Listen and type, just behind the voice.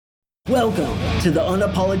Welcome to the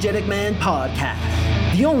Unapologetic Man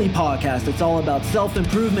Podcast, the only podcast that's all about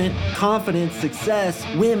self-improvement, confidence, success,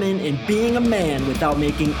 women, and being a man without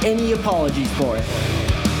making any apologies for it.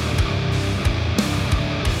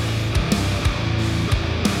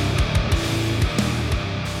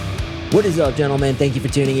 What is up, gentlemen? Thank you for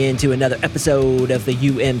tuning in to another episode of the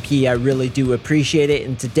UMP. I really do appreciate it.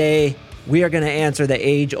 And today, we are going to answer the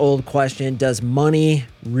age-old question, does money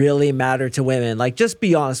really matter to women? Like, just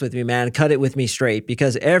be honest with me, man. Cut it with me straight.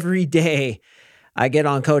 Because every day I get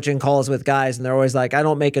on coaching calls with guys and they're always like, I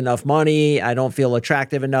don't make enough money. I don't feel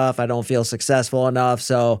attractive enough. I don't feel successful enough.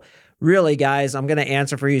 So really, guys, I'm going to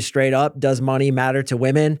answer for you straight up. Does money matter to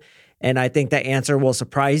women? And I think the answer will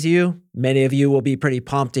surprise you. Many of you will be pretty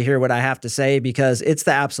pumped to hear what I have to say because it's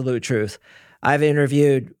the absolute truth. I've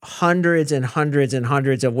interviewed hundreds and hundreds and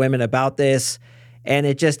hundreds of women about this, and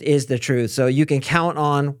it just is the truth. So you can count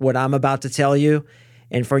on what I'm about to tell you.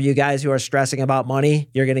 And for you guys who are stressing about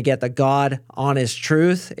money, you're going to get the God honest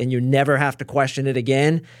truth, and you never have to question it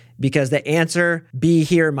again because the answer, be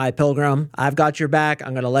here, my pilgrim. I've got your back.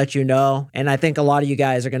 I'm going to let you know. And I think a lot of you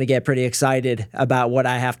guys are going to get pretty excited about what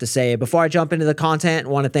I have to say. Before I jump into the content,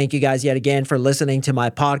 I want to thank you guys yet again for listening to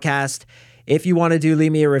my podcast. If you want to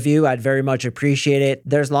leave me a review, I'd very much appreciate it.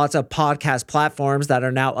 There's lots of podcast platforms that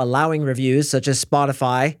are now allowing reviews, such as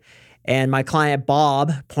Spotify. And my client,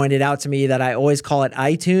 Bob, pointed out to me that I always call it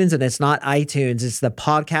iTunes, and it's not iTunes. It's the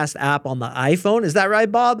podcast app on the iPhone. Is that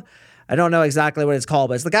right, Bob? I don't know exactly what it's called,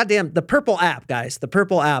 but it's the purple app, guys. The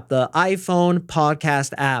purple app, the iPhone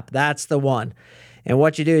podcast app. That's the one. And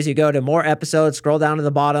what you do is you go to more episodes, scroll down to the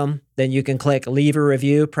bottom, then you can click leave a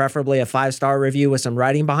review, preferably a 5-star review with some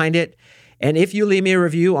writing behind it. And if you leave me a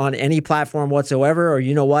review on any platform whatsoever, or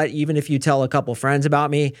you know what, even if you tell a couple friends about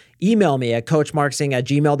me, email me at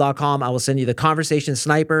coachmarksing@gmail.com. I will send you the Conversation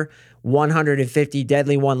Sniper, 150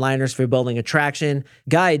 deadly one-liners for building attraction,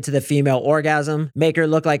 guide to the female orgasm, make her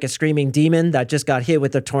look like a screaming demon that just got hit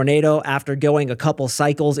with a tornado after going a couple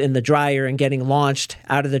cycles in the dryer and getting launched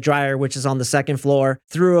out of the dryer, which is on the second floor,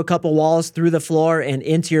 through a couple walls, through the floor, and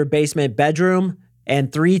into your basement bedroom.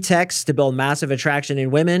 And 3 texts to build massive attraction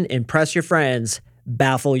in women, impress your friends,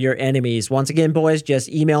 baffle your enemies. Once again, boys, just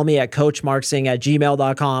email me at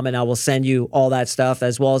coachmarksing@gmail.com and I will send you all that stuff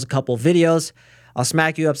as well as a couple videos. I'll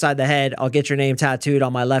smack you upside the head. I'll get your name tattooed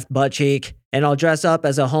on my left butt cheek. And I'll dress up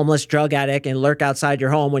as a homeless drug addict and lurk outside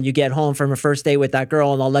your home when you get home from a first date with that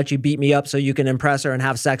girl. And I'll let you beat me up so you can impress her and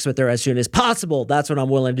have sex with her as soon as possible. That's what I'm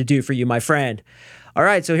willing to do for you, my friend. All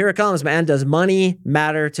right, so here it comes, man. Does money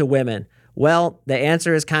matter to women? Well, the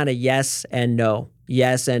answer is kind of yes and no.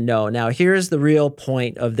 Yes and no. Now, here's the real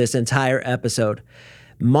point of this entire episode.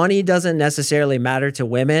 Money doesn't necessarily matter to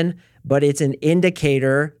women, but it's an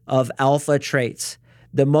indicator of alpha traits.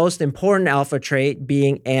 The most important alpha trait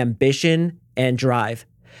being ambition and drive.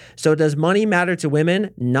 So does money matter to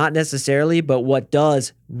women? Not necessarily, but what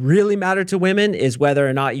does really matter to women is whether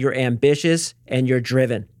or not you're ambitious and you're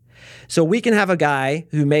driven. So we can have a guy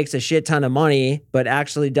who makes a shit ton of money, but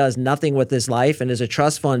actually does nothing with his life and is a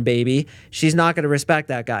trust fund baby. She's not going to respect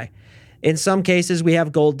that guy. In some cases, we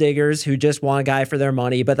have gold diggers who just want a guy for their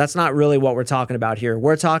money, but that's not really what we're talking about here.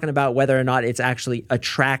 We're talking about whether or not it's actually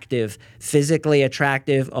attractive, physically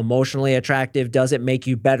attractive, emotionally attractive. Does it make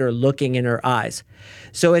you better looking in her eyes?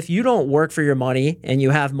 So if you don't work for your money and you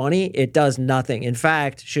have money, it does nothing. In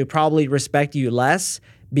fact, she'll probably respect you less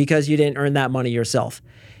because you didn't earn that money yourself.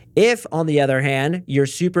 If, on the other hand, you're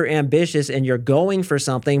super ambitious and you're going for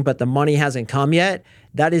something, but the money hasn't come yet,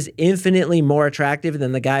 that is infinitely more attractive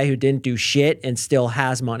than the guy who didn't do shit and still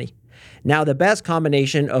has money. Now, the best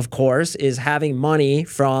combination, of course, is having money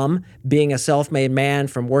from being a self-made man,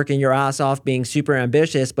 from working your ass off, being super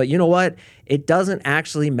ambitious. But you know what? It doesn't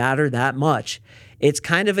actually matter that much. It's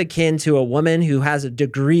kind of akin to a woman who has a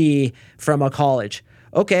degree from a college.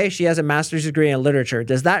 Okay, she has a master's degree in literature.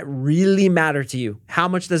 Does that really matter to you? How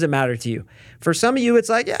much does it matter to you? For some of you, it's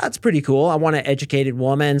like, yeah, it's pretty cool. I want an educated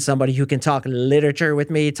woman, somebody who can talk literature with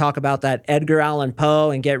me, talk about that Edgar Allan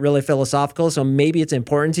Poe and get really philosophical. So maybe it's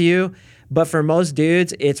important to you. But for most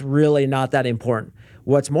dudes, it's really not that important.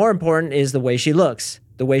 What's more important is the way she looks,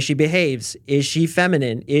 the way she behaves. Is she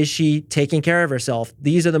feminine? Is she taking care of herself?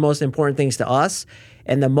 These are the most important things to us.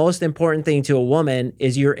 And the most important thing to a woman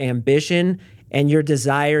is your ambition and your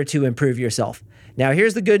desire to improve yourself. Now,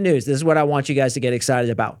 here's the good news. This is what I want you guys to get excited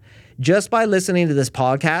about. Just by listening to this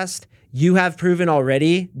podcast, you have proven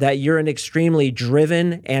already that you're an extremely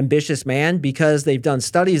driven, ambitious man because they've done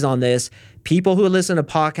studies on this. People who listen to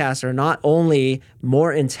podcasts are not only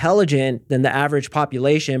more intelligent than the average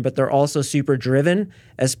population, but they're also super driven,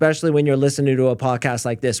 especially when you're listening to a podcast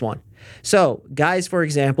like this one. So guys, for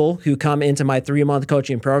example, who come into my 3-month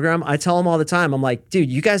coaching program, I tell them all the time, I'm like,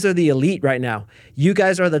 dude, you guys are the elite right now. You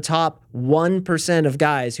guys are the top 1% of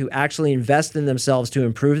guys who actually invest in themselves to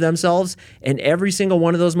improve themselves. And every single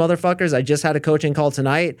one of those motherfuckers, I just had a coaching call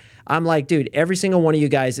tonight. I'm like, dude, every single one of you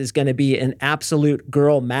guys is going to be an absolute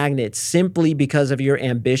girl magnet simply because of your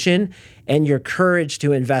ambition and your courage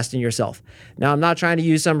to invest in yourself. Now, I'm not trying to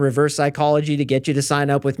use some reverse psychology to get you to sign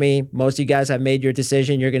up with me. Most of you guys have made your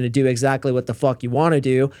decision. You're going to do exactly what the fuck you want to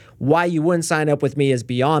do. Why you wouldn't sign up with me is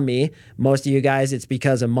beyond me. Most of you guys, it's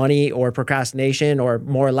because of money or procrastination or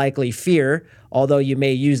more likely fear. Although you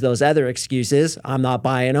may use those other excuses, I'm not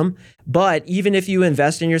buying them. But even if you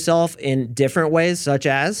invest in yourself in different ways, such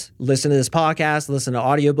as listen to this podcast, listen to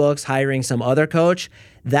audiobooks, hiring some other coach,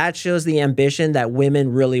 that shows the ambition that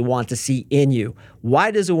women really want to see in you.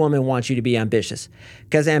 Why does a woman want you to be ambitious?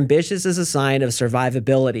 Because ambitious is a sign of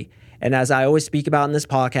survivability. And as I always speak about in this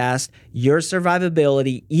podcast, your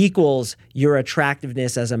survivability equals your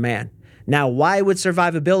attractiveness as a man. Now, why would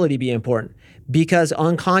survivability be important? Because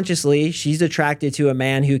unconsciously, she's attracted to a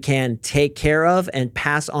man who can take care of and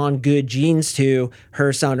pass on good genes to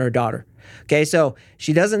her son or daughter. Okay, so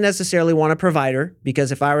she doesn't necessarily want a provider,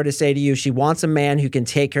 because if I were to say to you, she wants a man who can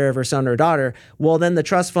take care of her son or daughter, well, then the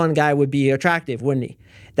trust fund guy would be attractive, wouldn't he?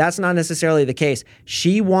 That's not necessarily the case.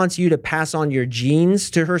 She wants you to pass on your genes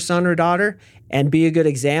to her son or daughter and be a good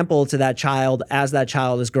example to that child as that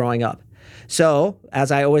child is growing up. So,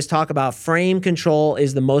 as I always talk about, frame control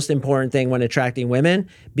is the most important thing when attracting women,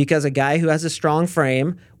 because a guy who has a strong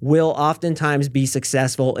frame will oftentimes be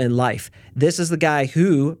successful in life. This is the guy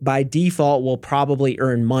who, by default, will probably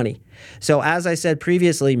earn money. So, as I said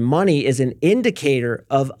previously, money is an indicator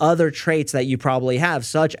of other traits that you probably have,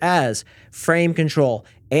 such as frame control,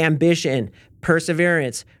 ambition,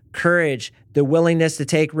 perseverance, courage, the willingness to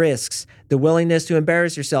take risks, the willingness to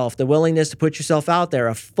embarrass yourself, the willingness to put yourself out there,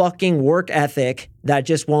 a fucking work ethic that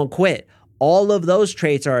just won't quit. All of those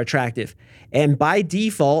traits are attractive. And by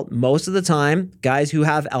default, most of the time, guys who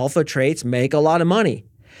have alpha traits make a lot of money.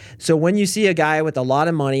 So when you see a guy with a lot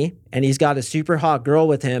of money and he's got a super hot girl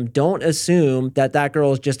with him, don't assume that that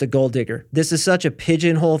girl is just a gold digger. This is such a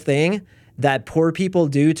pigeonhole thing that poor people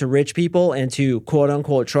do to rich people and to quote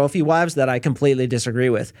unquote trophy wives that I completely disagree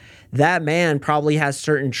with. That man probably has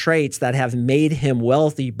certain traits that have made him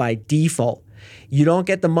wealthy by default. You don't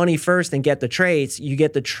get the money first and get the traits. You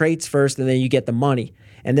get the traits first and then you get the money.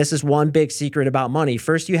 And this is one big secret about money.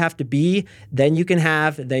 First you have to be, then you can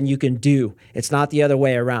have, then you can do. It's not the other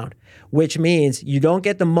way around, which means you don't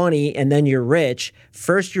get the money and then you're rich.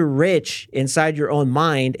 First you're rich inside your own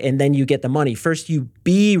mind and then you get the money. First you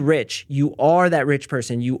be rich. You are that rich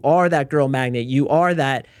person. You are that girl magnet. You are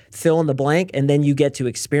that fill in the blank, and then you get to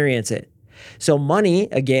experience it. So money,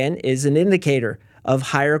 again, is an indicator of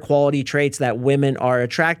higher quality traits that women are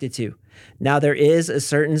attracted to. Now, there is a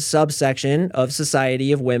certain subsection of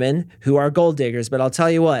society of women who are gold diggers, but I'll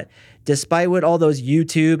tell you what, despite what all those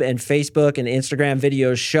YouTube and Facebook and Instagram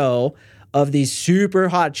videos show of these super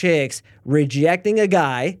hot chicks rejecting a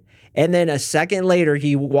guy, and then a second later,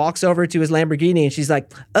 he walks over to his Lamborghini and she's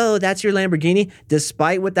like, oh, that's your Lamborghini?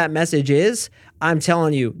 Despite what that message is, I'm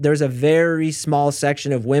telling you, there's a very small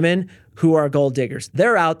section of women who are gold diggers.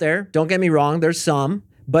 They're out there. Don't get me wrong. There's some,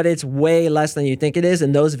 but it's way less than you think it is.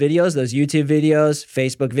 And those videos, those YouTube videos,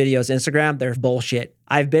 Facebook videos, Instagram, they're bullshit.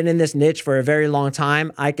 I've been in this niche for a very long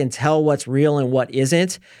time. I can tell what's real and what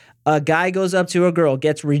isn't. A guy goes up to a girl,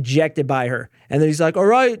 gets rejected by her, and then he's like, all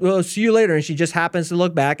right, well, see you later. And she just happens to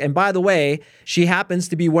look back. And by the way, she happens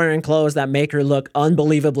to be wearing clothes that make her look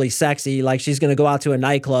unbelievably sexy, like she's going to go out to a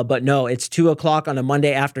nightclub. But no, it's 2:00 on a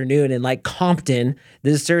Monday afternoon in like Compton.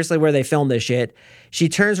 This is seriously where they film this shit. She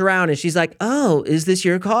turns around and she's like, oh, is this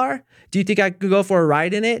your car? Do you think I could go for a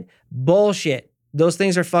ride in it? Bullshit. Those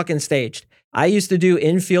things are fucking staged. I used to do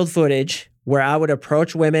in-field footage where I would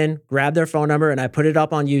approach women, grab their phone number, and I put it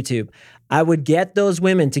up on YouTube. I would get those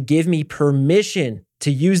women to give me permission to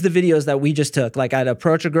use the videos that we just took. Like I'd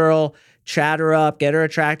approach a girl, chat her up, get her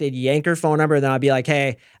attracted, yank her phone number, and then I'd be like,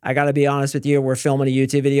 hey, I gotta be honest with you, we're filming a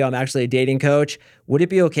YouTube video. I'm actually a dating coach. Would it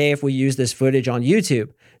be okay if we use this footage on YouTube?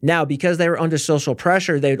 Now, because they were under social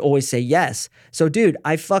pressure, they'd always say yes. So dude,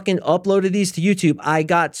 I fucking uploaded these to YouTube. I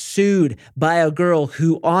got sued by a girl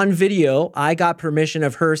who on video, I got permission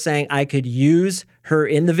of her saying I could use her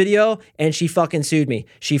in the video, and she fucking sued me.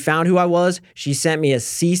 She found who I was. She sent me a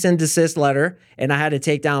cease and desist letter, and I had to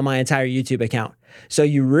take down my entire YouTube account. So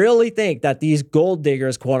you really think that these gold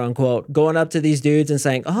diggers, quote unquote, going up to these dudes and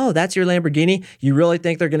saying, oh, that's your Lamborghini? You really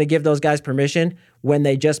think they're going to give those guys permission when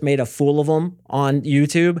they just made a fool of them on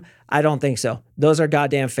YouTube? I don't think so. Those are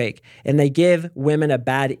goddamn fake. And they give women a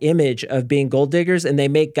bad image of being gold diggers, and they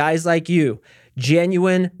make guys like you,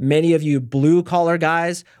 genuine, many of you blue collar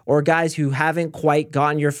guys or guys who haven't quite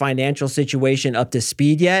gotten your financial situation up to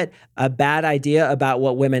speed yet, a bad idea about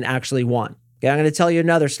what women actually want. Okay, I'm going to tell you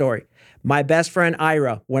another story. My best friend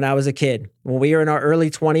Ira, when I was a kid, when we were in our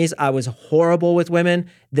early 20s, I was horrible with women.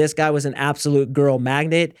 This guy was an absolute girl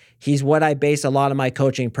magnet. He's what I base a lot of my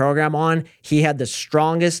coaching program on. He had the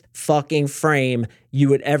strongest fucking frame you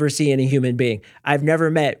would ever see in a human being. I've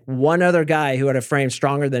never met one other guy who had a frame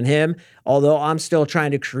stronger than him, although I'm still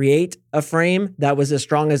trying to create a frame that was as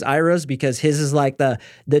strong as Ira's, because his is like the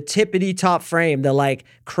tippity top frame, the like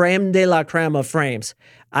creme de la creme of frames.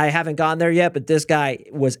 I haven't gotten there yet, but this guy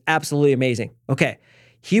was absolutely amazing. Okay.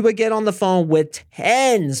 He would get on the phone with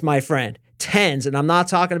tens, my friend, tens. And I'm not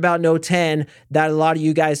talking about no 10 that a lot of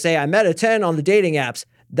you guys say, I met a 10 on the dating apps.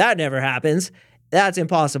 That never happens. That's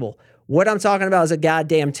impossible. What I'm talking about is a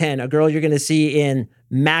goddamn 10, a girl you're going to see in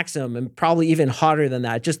Maxim and probably even hotter than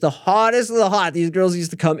that. Just the hottest of the hot. These girls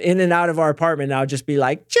used to come in and out of our apartment and I would just be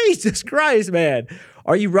like, Jesus Christ, man.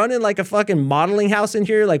 Are you running like a fucking modeling house in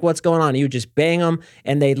here? Like, what's going on? You would just bang them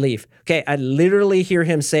and they'd leave. Okay, I literally hear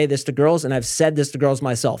him say this to girls, and I've said this to girls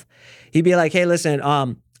myself. He'd be like, hey, listen,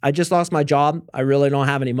 I just lost my job. I really don't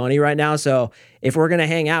have any money right now. So if we're going to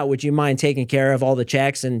hang out, would you mind taking care of all the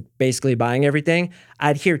checks and basically buying everything?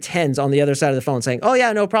 I'd hear tens on the other side of the phone saying, oh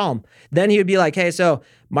yeah, no problem. Then he would be like, hey, so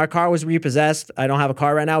my car was repossessed. I don't have a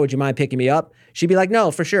car right now. Would you mind picking me up? She'd be like, no,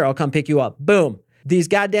 for sure. I'll come pick you up. Boom. These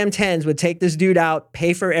goddamn tens would take this dude out,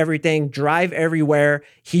 pay for everything, drive everywhere.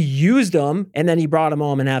 He used them and then he brought him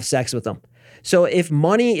home and have sex with them. So if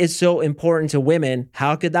money is so important to women,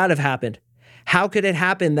 how could that have happened? How could it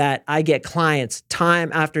happen that I get clients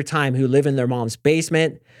time after time who live in their mom's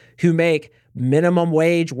basement, who make minimum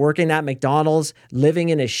wage working at McDonald's, living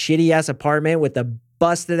in a shitty ass apartment with a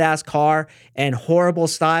busted ass car and horrible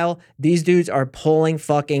style? These dudes are pulling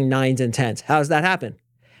fucking 9s and 10s. How does that happen?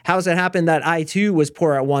 How does it happen that I too was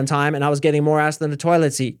poor at one time and I was getting more ass than a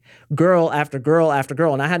toilet seat? Girl after girl after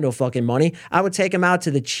girl, and I had no fucking money. I would take them out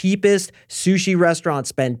to the cheapest sushi restaurant,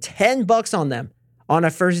 spend $10 on them on a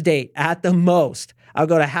first date at the most. I'll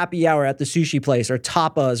go to happy hour at the sushi place or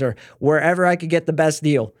tapas or wherever I could get the best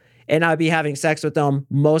deal. And I'd be having sex with them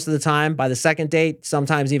most of the time by the second date,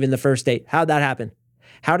 sometimes even the first date. How'd that happen?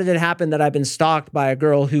 How did it happen that I've been stalked by a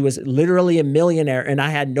girl who was literally a millionaire and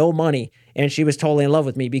I had no money and she was totally in love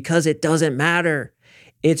with me? Because it doesn't matter.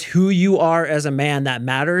 It's who you are as a man that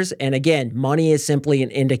matters. And again, money is simply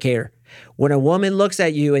an indicator. When a woman looks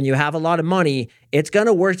at you and you have a lot of money, it's going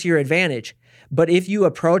to work to your advantage. But if you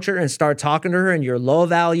approach her and start talking to her and you're low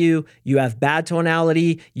value, you have bad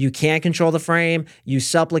tonality, you can't control the frame, you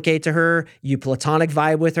supplicate to her, you platonic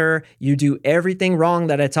vibe with her, you do everything wrong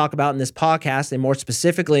that I talk about in this podcast, and more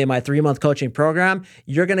specifically in my 3-month coaching program,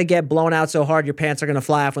 you're going to get blown out so hard your pants are going to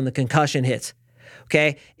fly off when the concussion hits.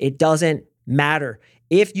 Okay? It doesn't matter.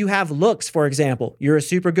 If you have looks, for example, you're a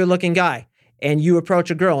super good looking guy, and you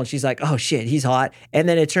approach a girl and she's like, oh shit, he's hot. And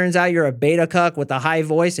then it turns out you're a beta cuck with a high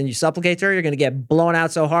voice and you supplicate to her, you're going to get blown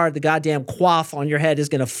out so hard the goddamn coif on your head is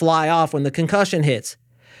going to fly off when the concussion hits.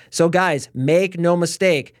 So guys, make no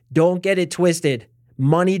mistake. Don't get it twisted.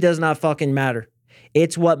 Money does not fucking matter.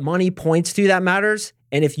 It's what money points to that matters.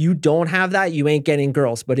 And if you don't have that, you ain't getting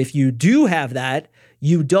girls. But if you do have that,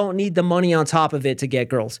 you don't need the money on top of it to get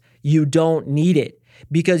girls. You don't need it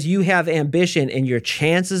because you have ambition, and your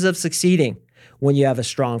chances of succeeding when you have a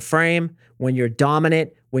strong frame, when you're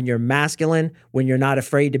dominant, when you're masculine, when you're not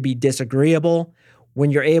afraid to be disagreeable, when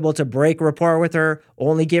you're able to break rapport with her,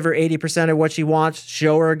 only give her 80% of what she wants,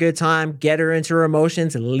 show her a good time, get her into her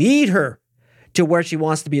emotions, lead her to where she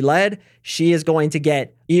wants to be led, she is going to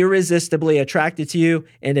get irresistibly attracted to you.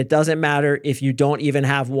 And it doesn't matter if you don't even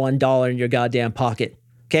have $1 in your goddamn pocket.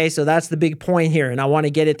 Okay, so that's the big point here. And I want to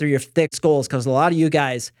get it through your thick skulls because a lot of you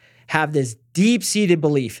guys have this deep-seated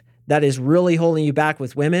belief that is really holding you back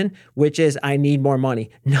with women, which is, I need more money.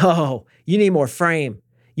 No, you need more frame.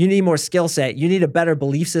 You need more skill set. You need a better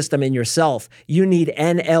belief system in yourself. You need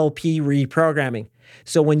NLP reprogramming.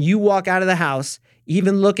 So when you walk out of the house,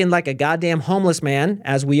 even looking like a goddamn homeless man,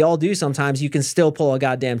 as we all do sometimes, you can still pull a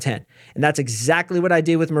goddamn 10. And that's exactly what I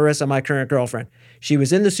did with Marissa, my current girlfriend. She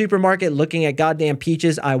was in the supermarket looking at goddamn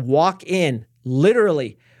peaches. I walk in,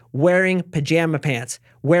 literally, wearing pajama pants,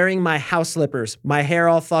 wearing my house slippers, my hair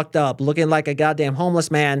all fucked up, looking like a goddamn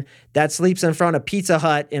homeless man that sleeps in front of Pizza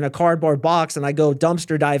Hut in a cardboard box, and I go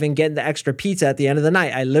dumpster diving, getting the extra pizza at the end of the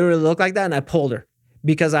night. I literally looked like that, and I pulled her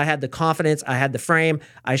because I had the confidence, I had the frame,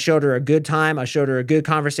 I showed her a good time, I showed her a good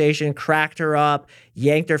conversation, cracked her up,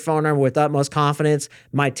 yanked her phone number with utmost confidence.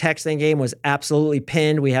 My texting game was absolutely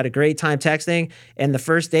pinned. We had a great time texting, and the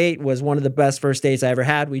first date was one of the best first dates I ever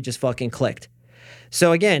had. We just fucking clicked.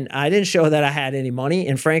 So again, I didn't show that I had any money,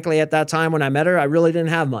 and frankly, at that time when I met her, I really didn't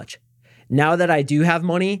have much. Now that I do have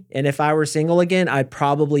money, and if I were single again, I'd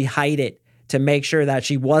probably hide it to make sure that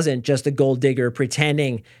she wasn't just a gold digger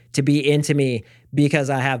pretending to be into me because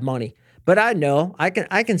I have money. But I know I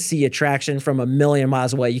can see attraction from a million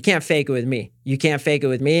miles away. You can't fake it with me. You can't fake it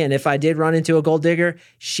with me. And if I did run into a gold digger,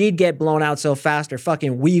 she'd get blown out so fast her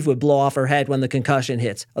fucking weave would blow off her head when the concussion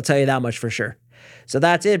hits. I'll tell you that much for sure. So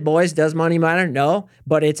that's it, boys. Does money matter? No,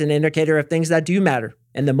 but it's an indicator of things that do matter.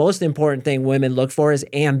 And the most important thing women look for is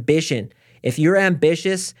ambition. If you're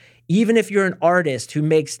ambitious, even if you're an artist who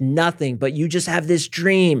makes nothing, but you just have this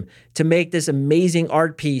dream to make this amazing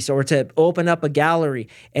art piece or to open up a gallery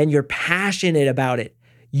and you're passionate about it,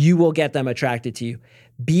 you will get them attracted to you.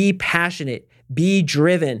 Be passionate, be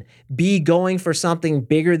driven, be going for something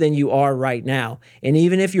bigger than you are right now. And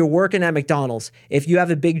even if you're working at McDonald's, if you have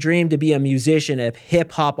a big dream to be a musician, a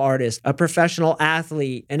hip hop artist, a professional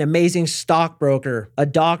athlete, an amazing stockbroker, a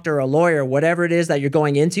doctor, a lawyer, whatever it is that you're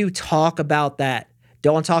going into, talk about that.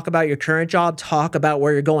 Don't talk about your current job. Talk about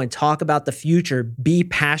where you're going. Talk about the future. Be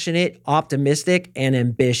passionate, optimistic, and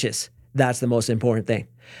ambitious. That's the most important thing.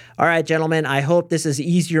 All right, gentlemen, I hope this has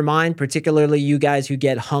eased your mind, particularly you guys who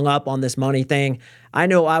get hung up on this money thing. I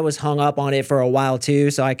know I was hung up on it for a while too,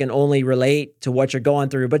 so I can only relate to what you're going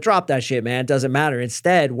through, but drop that shit, man. It doesn't matter.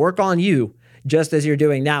 Instead, work on you. Just as you're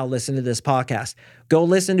doing now, listen to this podcast. Go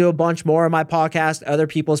listen to a bunch more of my podcast, other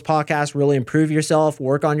people's podcasts, really improve yourself,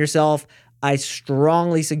 work on yourself. I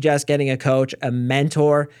strongly suggest getting a coach, a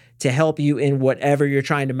mentor to help you in whatever you're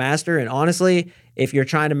trying to master. And honestly, if you're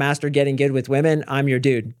trying to master getting good with women, I'm your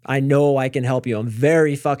dude. I know I can help you. I'm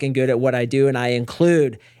very fucking good at what I do, and I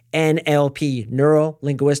include NLP,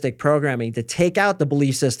 neuro-linguistic programming, to take out the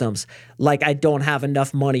belief systems like I don't have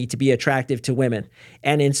enough money to be attractive to women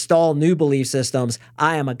and install new belief systems.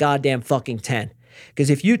 I am a goddamn fucking 10.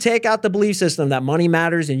 Because if you take out the belief system that money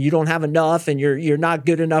matters and you don't have enough and you're not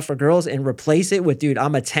good enough for girls and replace it with, dude,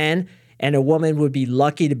 I'm a 10 and a woman would be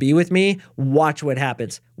lucky to be with me, watch what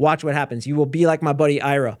happens. Watch what happens. You will be like my buddy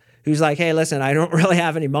Ira, who's like, hey, listen, I don't really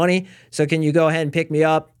have any money, so can you go ahead and pick me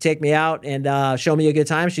up, take me out, and show me a good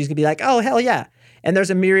time? She's going to be like, oh, hell yeah. And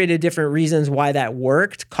there's a myriad of different reasons why that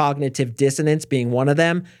worked, cognitive dissonance being one of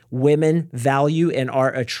them. Women value and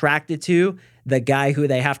are attracted to the guy who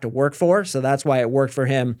they have to work for. So that's why it worked for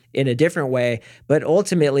him in a different way. But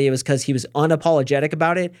ultimately, it was because he was unapologetic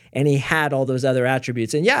about it and he had all those other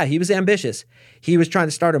attributes. And yeah, he was ambitious. He was trying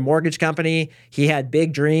to start a mortgage company. He had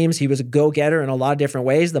big dreams. He was a go-getter in a lot of different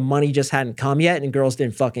ways. The money just hadn't come yet, and girls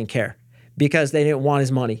didn't fucking care because they didn't want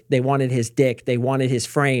his money. They wanted his dick. They wanted his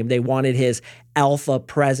frame. They wanted his alpha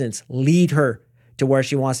presence. Lead her to where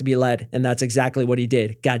she wants to be led. And that's exactly what he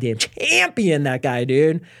did. Goddamn champion, that guy,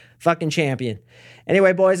 dude. Fucking champion.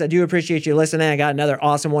 Anyway, boys, I do appreciate you listening. I got another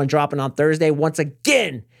awesome one dropping on Thursday. Once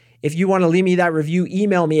again, if you want to leave me that review,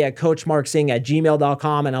 email me at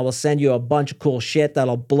coachmarksing@gmail.com and I will send you a bunch of cool shit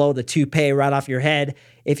that'll blow the toupee right off your head.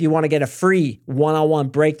 If you want to get a free one-on-one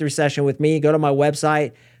breakthrough session with me, go to my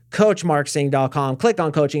website, coachmarksing.com, click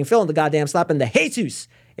on coaching, fill in the goddamn slap in the Jesus,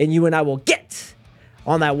 and you and I will get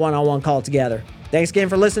on that one-on-one call together. Thanks again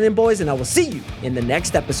for listening, boys, and I will see you in the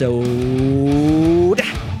next episode.